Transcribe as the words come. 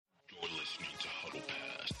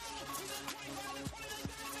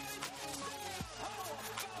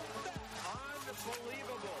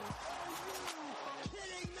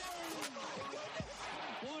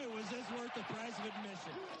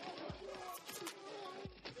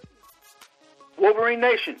Wolverine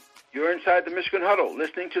Nation, you're inside the Michigan Huddle,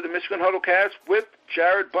 listening to the Michigan Huddle cast with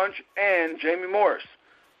Jarrod Bunch and Jamie Morris,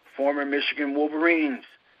 former Michigan Wolverines.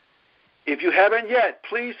 If you haven't yet,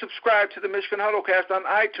 please subscribe to the Michigan Huddle cast on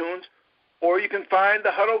iTunes, or you can find the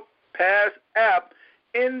Huddle Pass app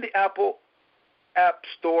in the Apple App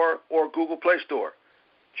Store or Google Play Store.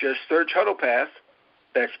 Just search Huddle Pass.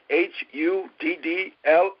 That's HUDDLEPASS.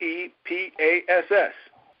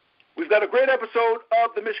 We've got a great episode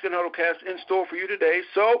of the Michigan Huddle cast in store for you today,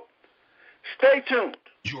 so stay tuned.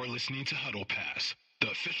 You're listening to Huddle Pass, the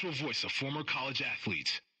official voice of former college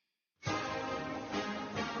athletes.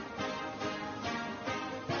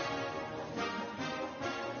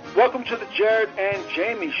 Welcome to the Jarrod and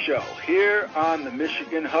Jamie show here on the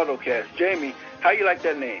Michigan Huddle cast. Jamie, how you like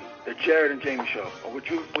that name, the Jarrod and Jamie show? Or would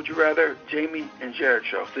you rather Jamie and Jarrod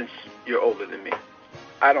show, since you're older than me?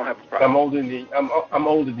 I don't have a problem. I'm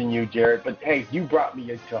older than you, Jarrod. But hey, you brought me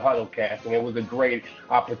to Huddlecast, and it was a great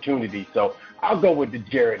opportunity. So I'll go with the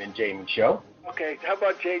Jarrod and Jamie show. Okay, how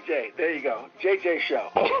about JJ? There you go, JJ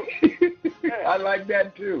show. Yeah. I like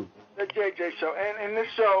that too. The JJ show. And in this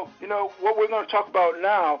show, you know, what we're going to talk about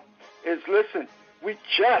now is, listen, we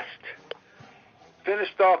just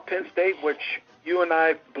finished off Penn State, which you and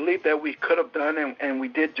I believe that we could have done, and we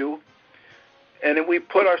did do. And then we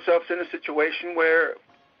put ourselves in a situation where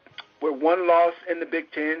we're one loss in the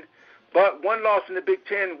Big Ten, but one loss in the Big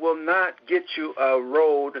Ten will not get you a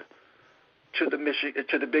road to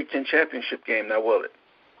the Big Ten championship game, now will it?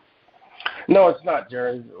 No, it's not,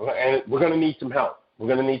 Jarrod. And we're going to need some help. We're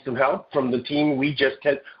going to need some help from the team we just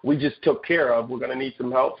took care of. We're going to need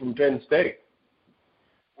some help from Penn State.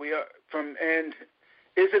 We are and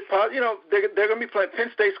is it possible? You know, they're going to be playing. Penn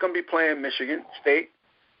State's going to be playing Michigan State.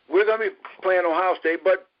 We're going to be playing Ohio State.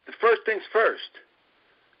 But the first things first.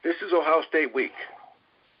 This is Ohio State week,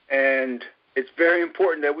 and it's very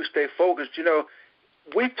important that we stay focused. You know,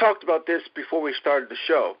 we talked about this before we started the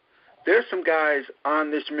show. There's some guys on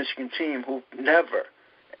this Michigan team who've never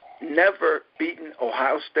beaten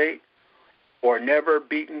Ohio State or never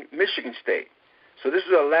beaten Michigan State. So this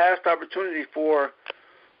is a last opportunity for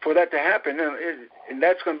that to happen, and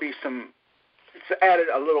that's going to be it's added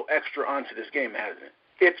a little extra onto this game, hasn't it?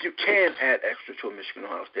 If you can add extra to a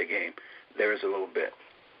Michigan-Ohio State game, there is a little bit.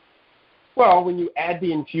 Well, when you add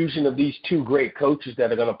the infusion of these two great coaches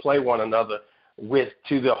that are going to play one another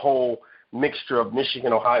to the whole mixture of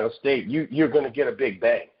Michigan-Ohio State, you're going to get a big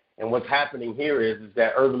bang. And what's happening here is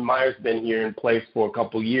that Urban Meyer's been here in place for a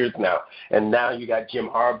couple years now, and now you got Jim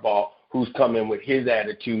Harbaugh, who's come in with his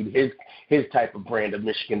attitude, his type of brand of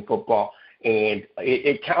Michigan football, and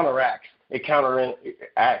it counteracts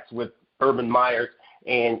with Urban Meyer,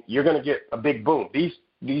 and you're going to get a big boom. These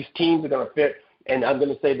teams are going to fit, and I'm going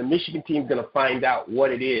to say the Michigan team is going to find out what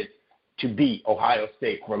it is to beat Ohio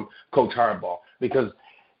State from Coach Harbaugh, because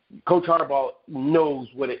Coach Harbaugh knows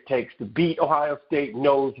what it takes to beat Ohio State,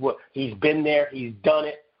 knows what he's been there, he's done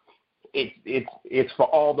it. It's for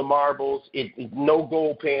all the marbles. It's no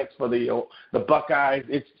gold pants for the Buckeyes.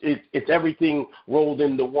 It's everything rolled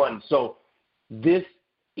into one. So this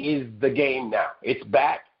is the game now. It's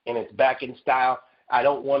back, and it's back in style. I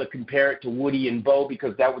don't want to compare it to Woody and Bo,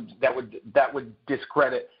 because that would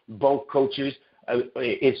discredit both coaches.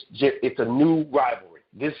 It's a new rivalry.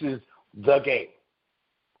 This is the game.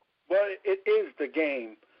 Well, it is the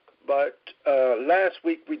game, but last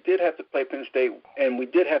week we did have to play Penn State, and we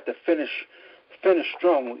did have to finish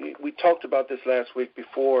strong. We talked about this last week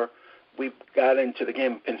before we got into the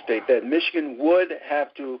game of Penn State, that Michigan would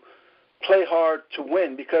have to play hard to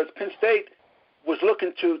win, because Penn State was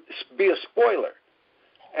looking to be a spoiler.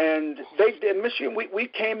 And they did. Michigan, we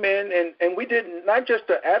came in and we did not just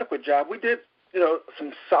an adequate job, we did, you know,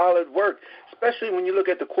 some solid work, especially when you look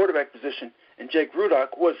at the quarterback position. And Jake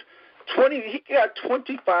Rudock was he got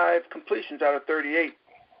 25 completions out of 38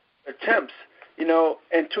 attempts, you know,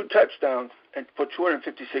 and 2 touchdowns and for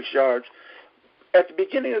 256 yards. At the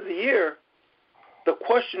beginning of the year, the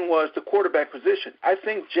question was the quarterback position. I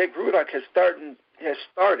think Jake Rudock has started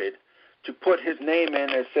to put his name in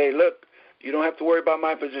and say, look, you don't have to worry about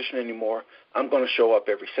my position anymore. I'm going to show up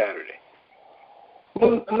every Saturday.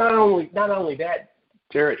 Well, not only that,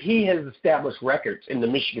 Jarrod, he has established records in the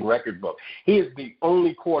Michigan record book. He is the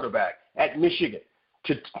only quarterback at Michigan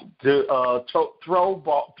to throw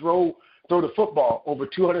the football over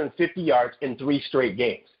 250 yards in 3 straight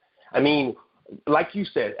games. I mean, like you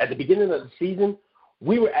said, at the beginning of the season,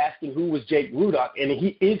 we were asking who was Jake Rudock, and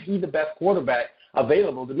is he the best quarterback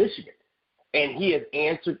available to Michigan? And he has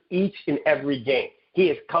answered each and every game. He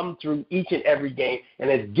has come through each and every game and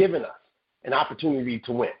has given us an opportunity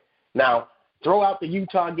to win. Now, throw out the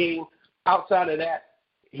Utah game. Outside of that,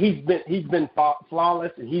 he's been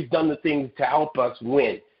flawless, and he's done the things to help us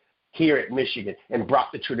win here at Michigan and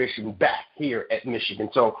brought the tradition back here at Michigan.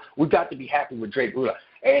 So we've got to be happy with Drake Ruda.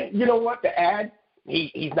 And you know what? To add,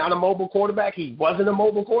 he's not a mobile quarterback. He wasn't a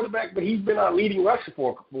mobile quarterback, but he's been our leading rusher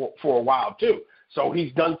for a while too. So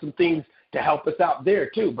he's done some things to help us out there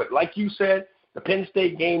too. But like you said, the Penn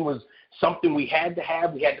State game was something we had to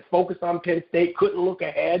have. We had to focus on Penn State, couldn't look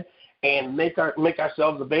ahead, and make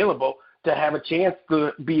ourselves available to have a chance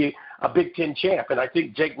to be a Big Ten champ. And I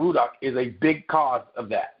think Jake Rudock is a big cause of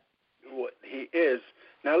that. He is.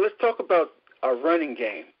 Now let's talk about our running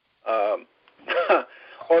game,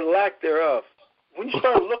 or lack thereof. When you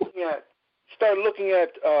start looking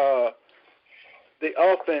at the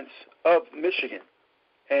offense of Michigan,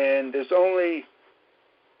 and there's only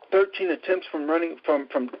 13 attempts from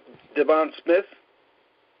Devon Smith,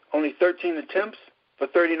 only 13 attempts for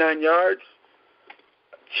 39 yards.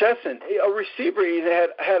 Chesson, a receiver, he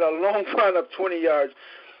had a long run of 20 yards.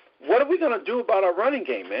 What are we going to do about our running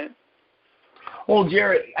game, man? Well,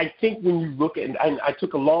 Jarrod, I think when you look at, and I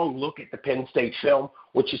took a long look at the Penn State film,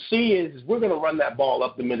 what you see is we're going to run that ball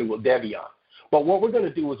up the middle with Devion. But what we're going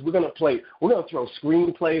to do is we're going to throw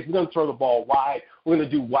screen plays, we're going to throw the ball wide, we're going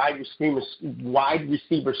to do wide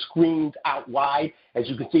receiver screens out wide, as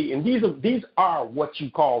you can see. And these are what you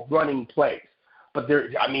call running plays. But they're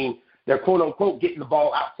quote unquote getting the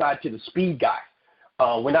ball outside to the speed guy.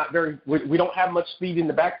 We don't have much speed in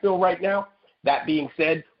the backfield right now. That being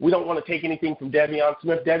said, we don't want to take anything from Devion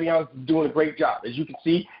Smith. Devion's doing a great job. As you can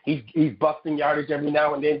see, he's busting yardage every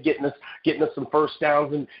now and then, getting us some first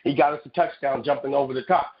downs, and he got us a touchdown jumping over the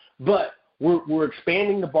top. But we're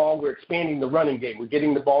expanding the ball. We're expanding the running game. We're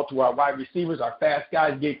getting the ball to our wide receivers. Our fast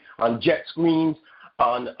guys get on jet screens.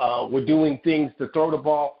 We're doing things to throw the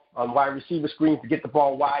ball on wide receiver screens to get the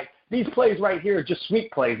ball wide. These plays right here are just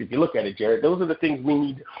sweet plays if you look at it, Jarrod. Those are the things we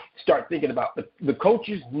need to start thinking about. The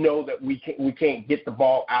coaches know that we can't get the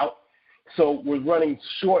ball out, so we're running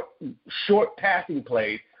short passing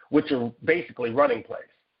plays, which are basically running plays.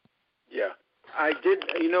 Yeah, I did.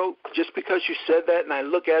 Just because you said that and I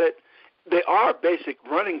look at it, they are basic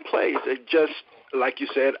running plays. It just, like you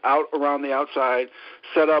said, out around the outside,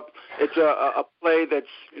 set up. It's a play that's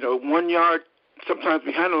 1 yard. Sometimes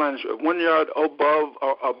behind the line of scrimmage, 1 yard above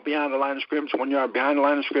or beyond the line of scrimmage, 1 yard behind the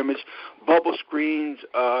line of scrimmage, bubble screens.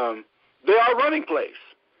 They are running plays.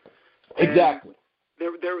 Exactly.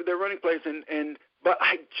 They're running plays, but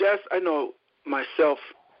I know myself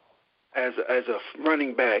as a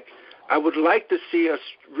running back, I would like to see us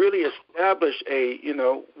really establish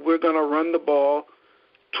we're going to run the ball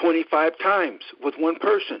 25 times with one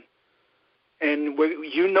person, and we're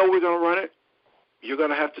going to run it. You're going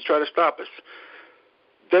to have to try to stop us.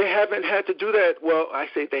 They haven't had to do that. Well, I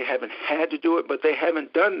say they haven't had to do it, but they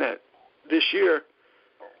haven't done that this year.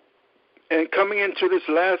 And coming into this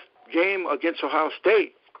last game against Ohio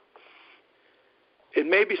State, it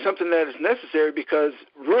may be something that is necessary because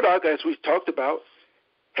Rudock, as we've talked about,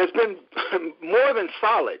 has been more than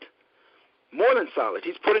solid. More than solid.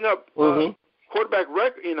 He's putting up quarterback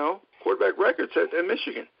records at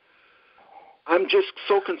Michigan. I'm just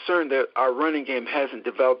so concerned that our running game hasn't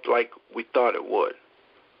developed like we thought it would.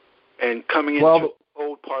 And coming into the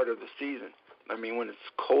cold part of the season, when it's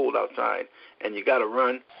cold outside and you got to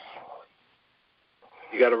run,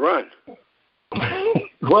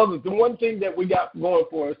 Well, the one thing that we got going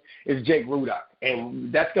for us is Jake Rudock,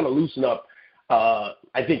 and that's going to loosen up, I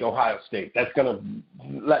think, Ohio State. That's going to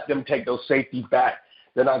let them take those safeties back.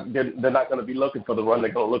 They're not going to be looking for the run.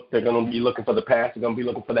 They're going to be looking for the pass. They're going to be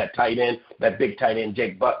looking for that tight end, that big tight end,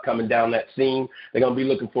 Jake Buck, coming down that seam. They're going to be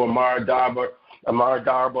looking for Amara Darboh.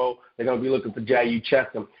 They're going to be looking for Jayu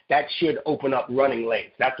Chesson. That should open up running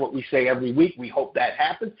lanes. That's what we say every week. We hope that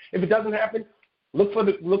happens. If it doesn't happen, look for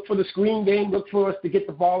the screen game. Look for us to get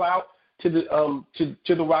the ball out to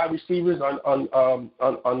the wide receivers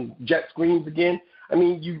on jet screens again.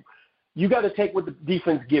 You got to take what the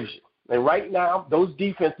defense gives you. And right now, those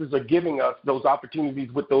defenses are giving us those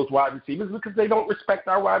opportunities with those wide receivers because they don't respect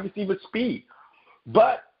our wide receiver speed.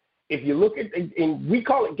 But if you look at, and we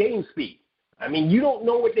call it game speed. You don't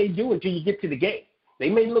know what they do until you get to the game. They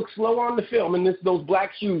may look slow on the film, and those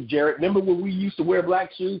black shoes, Jarrod. Remember when we used to wear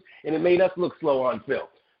black shoes, and it made us look slow on film.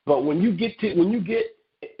 But when you get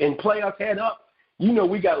and play us head up,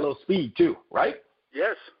 we got a little speed too, right?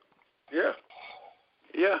 Yes. Yeah.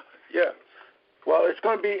 Well, it's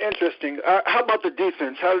going to be interesting. How about the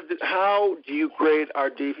defense? How do you grade our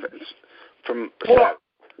defense from?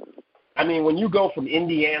 When you go from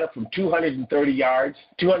Indiana from 238 yards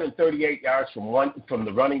from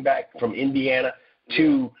the running back from Indiana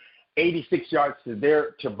to 86 yards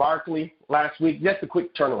to Barkley last week. That's a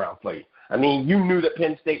quick turnaround play. I mean, you knew that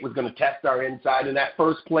Penn State was going to test our inside, and that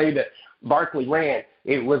first play that Barkley ran,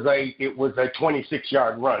 it was a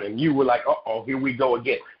 26-yard run, and you were like, uh-oh, here we go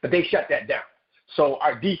again. But they shut that down. So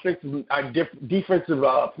our defensive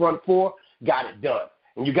front four got it done,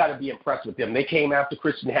 and you got to be impressed with them. They came after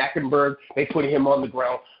Christian Hackenberg. They put him on the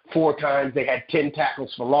ground 4 times. They had 10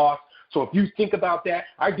 tackles for loss. So if you think about that,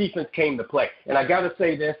 our defense came to play. And I got to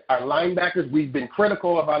say this, our linebackers, we've been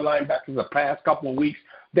critical of our linebackers the past couple of weeks.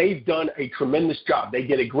 They've done a tremendous job. They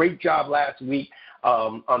did a great job last week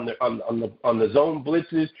on the zone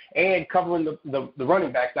blitzes and covering the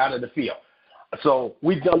running backs out of the field. So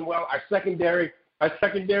we've done well. Our secondary,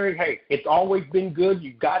 hey, it's always been good.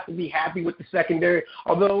 You've got to be happy with the secondary.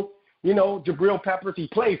 Although, Jabril Peppers, he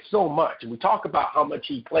plays so much. And we talk about how much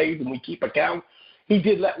he plays and we keep account. He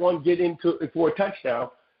did let one get into for a touchdown.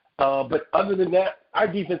 But other than that, our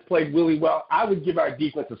defense played really well. I would give our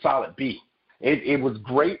defense a solid B. It was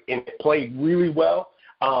great, and it played really well.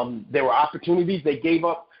 There were opportunities. They gave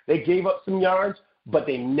up some yards, but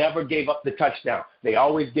they never gave up the touchdown. They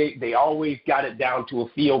always got it down to a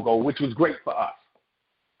field goal, which was great for us.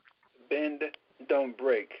 Bend, don't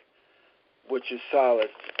break, which is solid.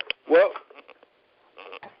 Well,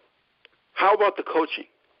 how about the coaching?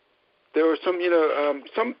 There were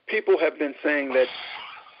some people have been saying that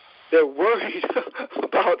they're worried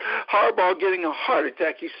about Harbaugh getting a heart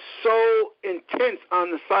attack. He's so intense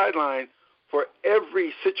on the sideline for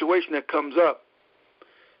every situation that comes up.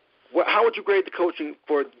 How would you grade the coaching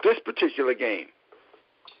for this particular game?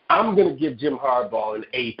 I'm going to give Jim Harbaugh an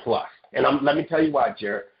A+. And let me tell you why,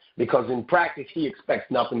 Jarrod. Because in practice, he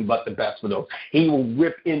expects nothing but the best for those. He will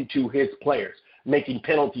rip into his players, making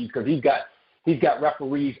penalties because he's got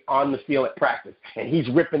referees on the field at practice, and he's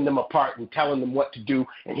ripping them apart and telling them what to do,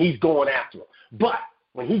 and he's going after them. But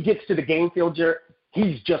when he gets to the game field, Jarrod,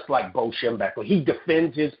 he's just like Bo Schembechler. He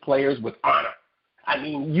defends his players with honor. I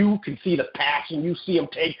mean, you can see the passion. You see him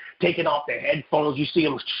taking off their headphones. You see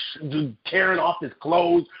him tearing off his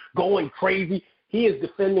clothes, going crazy. He is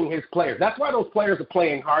defending his players. That's why those players are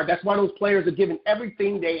playing hard. That's why those players are giving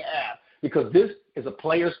everything they have, because this is a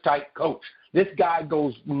players-type coach. This guy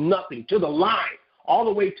goes nothing to the line, all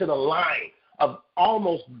the way to the line of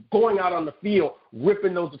almost going out on the field,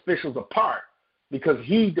 ripping those officials apart because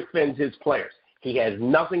he defends his players. He has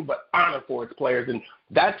nothing but honor for his players, and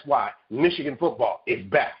that's why Michigan football is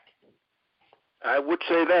back. I would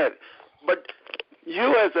say that. But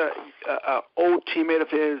you as a old teammate of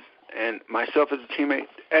his and myself as a teammate,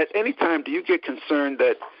 at any time do you get concerned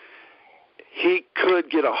that he could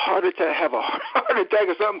get a heart attack, have a heart attack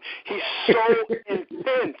or something? He's so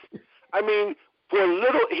intense. I mean, for a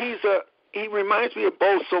little, he reminds me of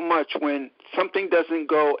Bo so much when something doesn't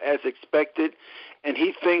go as expected and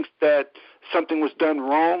he thinks that something was done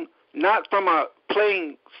wrong, not from a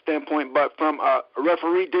playing standpoint, but from a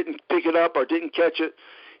referee didn't pick it up or didn't catch it.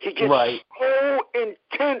 He gets so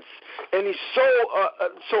intense and he's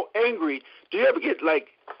so angry. Do you ever get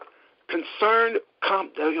concerned?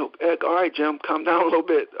 All right, Jim, calm down a little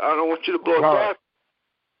bit. I don't want you to blow it back.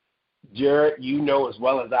 Jarrod, you know as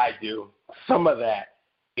well as I do, some of that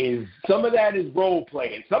is role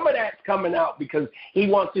playing. Some of that's coming out because he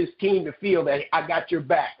wants his team to feel that I got your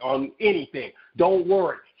back on anything. Don't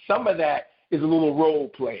worry. Some of that is a little role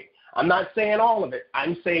playing. I'm not saying all of it.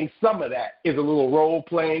 I'm saying some of that is a little role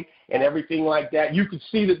playing and everything like that. You could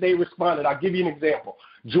see that they responded. I'll give you an example.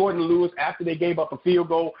 Jordan Lewis, after they gave up a field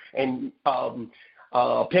goal and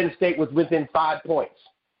Penn State was within 5 points,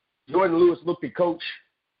 Jordan Lewis looked at Coach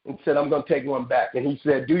and said, I'm going to take one back. And he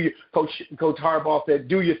said, Coach Harbaugh said,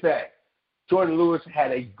 do your thing. Jordan Lewis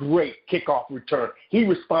had a great kickoff return. He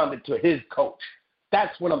responded to his coach.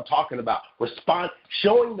 That's what I'm talking about.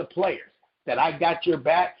 Showing the players that I got your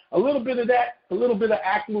back. A little bit of that, a little bit of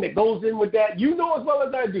acting that goes in with that. You know as well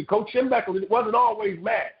as I do. Coach Schembechler wasn't always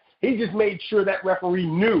mad. He just made sure that referee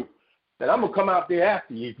knew that I'm going to come out there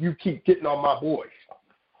after you if you keep getting on my boys.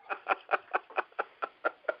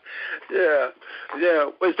 Yeah.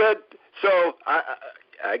 Was that so?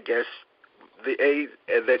 I guess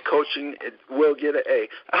the coaching will get an A.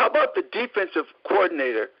 How about the defensive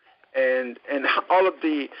coordinator and all of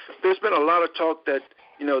the? There's been a lot of talk that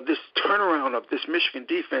this turnaround of this Michigan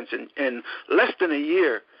defense in less than a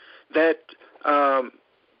year, that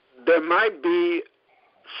there might be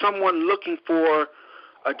someone looking for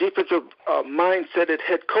a defensive mindset at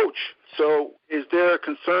head coach. So is there a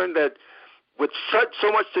concern that with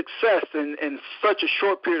so much success in such a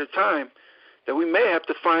short period of time that we may have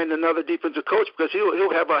to find another defensive coach because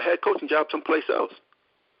he'll have a head coaching job someplace else?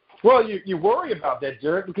 Well, you worry about that,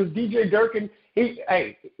 Jarrod, because DJ Durkin,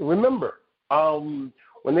 Hey, remember,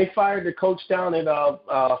 when they fired the coach down in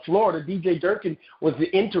Florida, DJ Durkin was the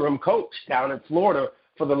interim coach down in Florida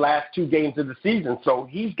for the last 2 games of the season. So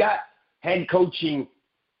he's got head coaching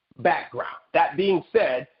background. That being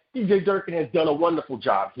said, DJ Durkin has done a wonderful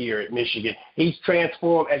job here at Michigan. He's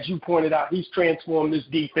transformed, as you pointed out, he's transformed this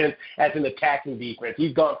defense as an attacking defense.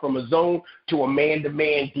 He's gone from a zone to a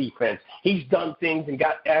man-to-man defense. He's done things and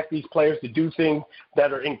asked these players to do things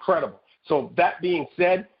that are incredible. So that being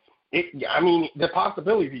said, the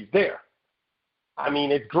possibility is there.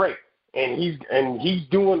 It's great. And he's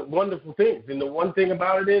doing wonderful things. And the one thing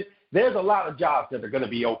about it is there's a lot of jobs that are going to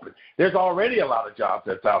be open. There's already a lot of jobs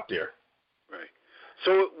that's out there. Right.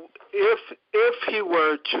 So if he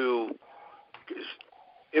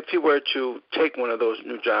were to take one of those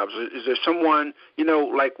new jobs, is there someone,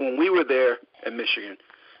 like when we were there in Michigan,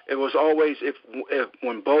 it was always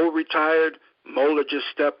when Bo retired, Moeller just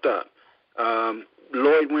stepped up.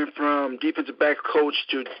 Lloyd went from defensive back coach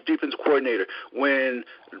to defensive coordinator. When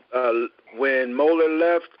Moeller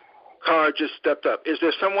left, Carr just stepped up. Is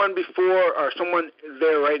there someone before or someone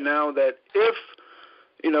there right now that if,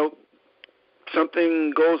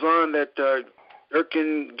 something goes on that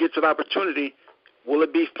Durkin gets an opportunity, will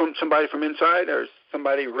it be from somebody from inside or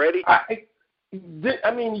somebody ready?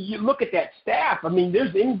 You look at that staff.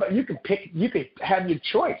 There's anybody you can pick. You can have your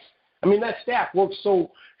choice. That staff works so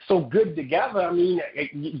good together.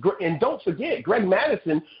 And don't forget, Greg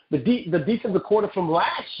Madison, the defensive coordinator from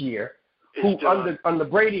last year, who under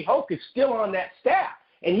Brady Hoke is still on that staff,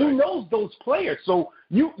 and he knows those players. So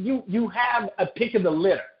you have a pick of the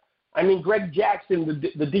litter. Greg Jackson,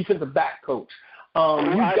 the defensive back coach.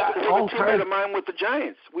 You've got all kinds of mine with the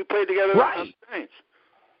Giants. We played together on the Giants.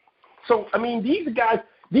 So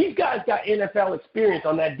these guys got NFL experience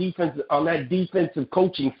on that defensive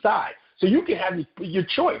coaching side. So you can have your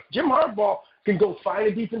choice. Jim Harbaugh can go find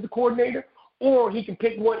a defensive coordinator, or he can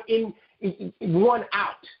pick one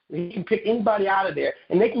out. He can pick anybody out of there,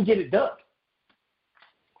 and they can get it done.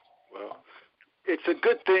 Well, it's a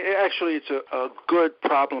good thing. Actually, it's a good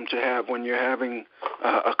problem to have when you're having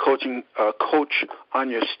a coach on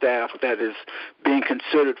your staff that is being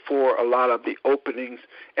considered for a lot of the openings.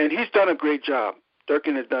 And he's done a great job.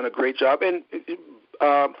 Durkin has done a great job. And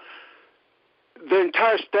the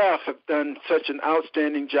entire staff have done such an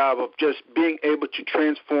outstanding job of just being able to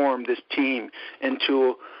transform this team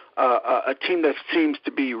into a team that seems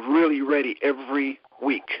to be really ready every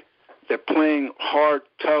week. They're playing hard,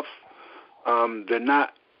 tough. They're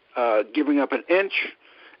not giving up an inch.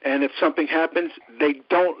 And if something happens, they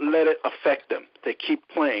don't let it affect them. They keep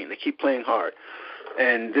playing. They keep playing hard.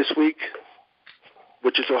 And this week,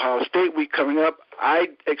 which is Ohio State week coming up, I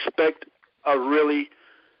expect a really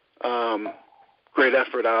great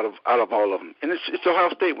effort out of all of them. And it's Ohio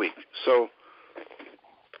State week. So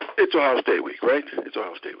it's Ohio State week, right? It's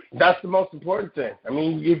Ohio State week. That's the most important thing.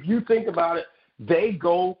 If you think about it, they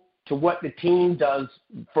go to what the team does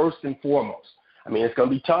first and foremost. It's going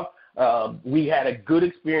to be tough. We had a good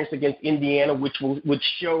experience against Indiana, which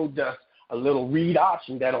showed us a little read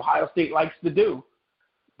option that Ohio State likes to do.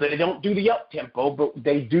 They don't do the up-tempo, but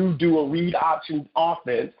they do a read option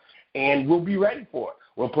offense, and we'll be ready for it.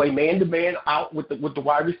 We'll play man-to-man out with the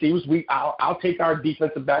wide receivers. I'll take our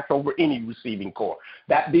defensive backs over any receiving core.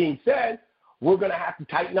 That being said, we're going to have to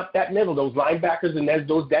tighten up that middle. Those linebackers and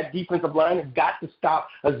that defensive line have got to stop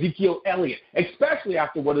Ezekiel Elliott, especially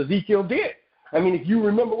after what Ezekiel did. If you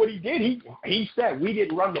remember what he did, he said we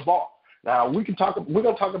didn't run the ball. Now, we're going to talk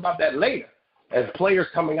about that later as players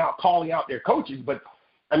coming out, calling out their coaches. But,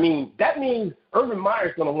 that means Urban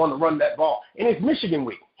Meyer's going to want to run that ball. And it's Michigan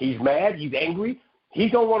week. He's mad. He's angry. He's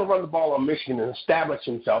going to want to run the ball on Michigan and establish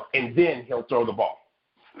himself, and then he'll throw the ball.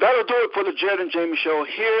 That'll do it for the Jarrod and Jamie Show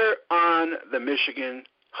here on the Michigan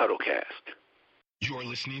Huddlecast. You're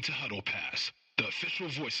listening to Huddle Pass, the official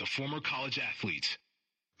voice of former college athletes.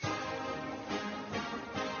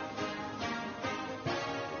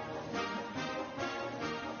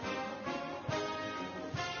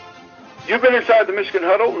 You've been inside the Michigan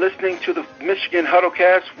Huddle, listening to the Michigan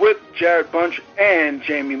Huddlecast with Jarrod Bunch and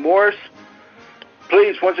Jamie Morris.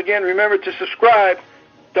 Please, once again, remember to subscribe.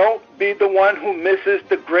 Don't be the one who misses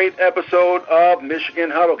the great episode of Michigan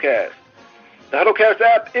Huddlecast. The Huddlecast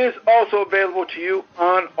app is also available to you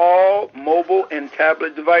on all mobile and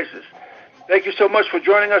tablet devices. Thank you so much for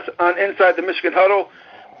joining us on Inside the Michigan Huddle.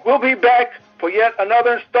 We'll be back for yet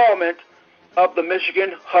another installment of the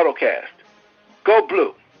Michigan Huddlecast. Go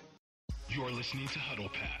Blue. You're listening to Huddle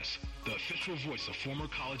Pass, the official voice of former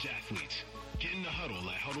college athletes. Get in the huddle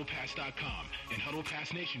at huddlepass.com and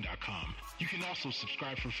huddlepassnation.com. You can also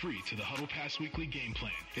subscribe for free to the Huddle Pass weekly game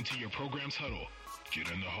plan and to your program's huddle. Get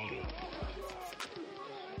in the huddle.